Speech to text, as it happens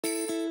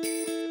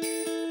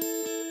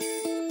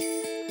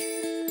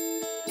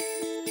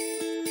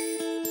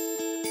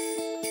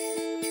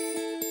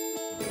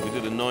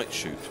did a night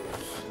shoot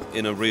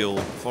in a real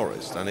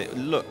forest, and it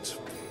looked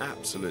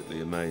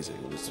absolutely amazing.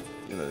 It was,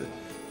 you know,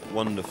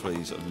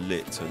 wonderfully sort of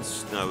lit and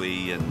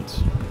snowy and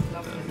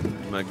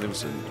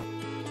magnificent.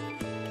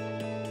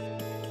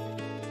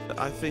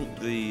 I think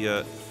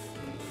the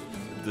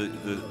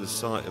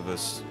sight of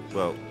us,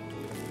 well,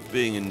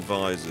 being in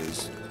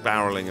visors,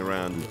 barrelling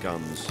around with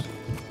guns,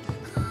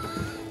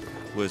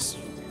 was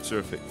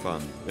terrific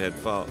fun. We had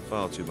far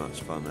too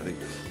much fun, I think.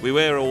 We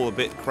were all a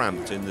bit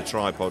cramped in the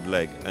tripod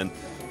leg and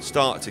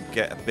start to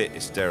get a bit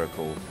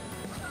hysterical,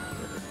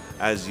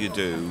 as you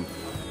do.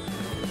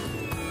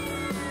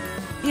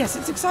 Yes,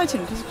 it's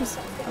exciting because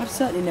I've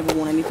certainly never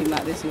worn anything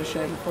like this in a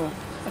show before.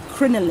 A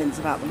crinolin's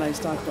about the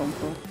most I've gone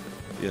for.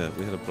 Yeah,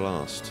 we had a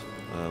blast.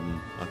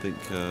 I think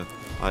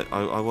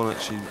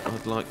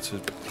I'd like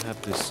to have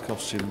this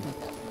costume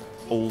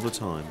all the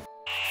time.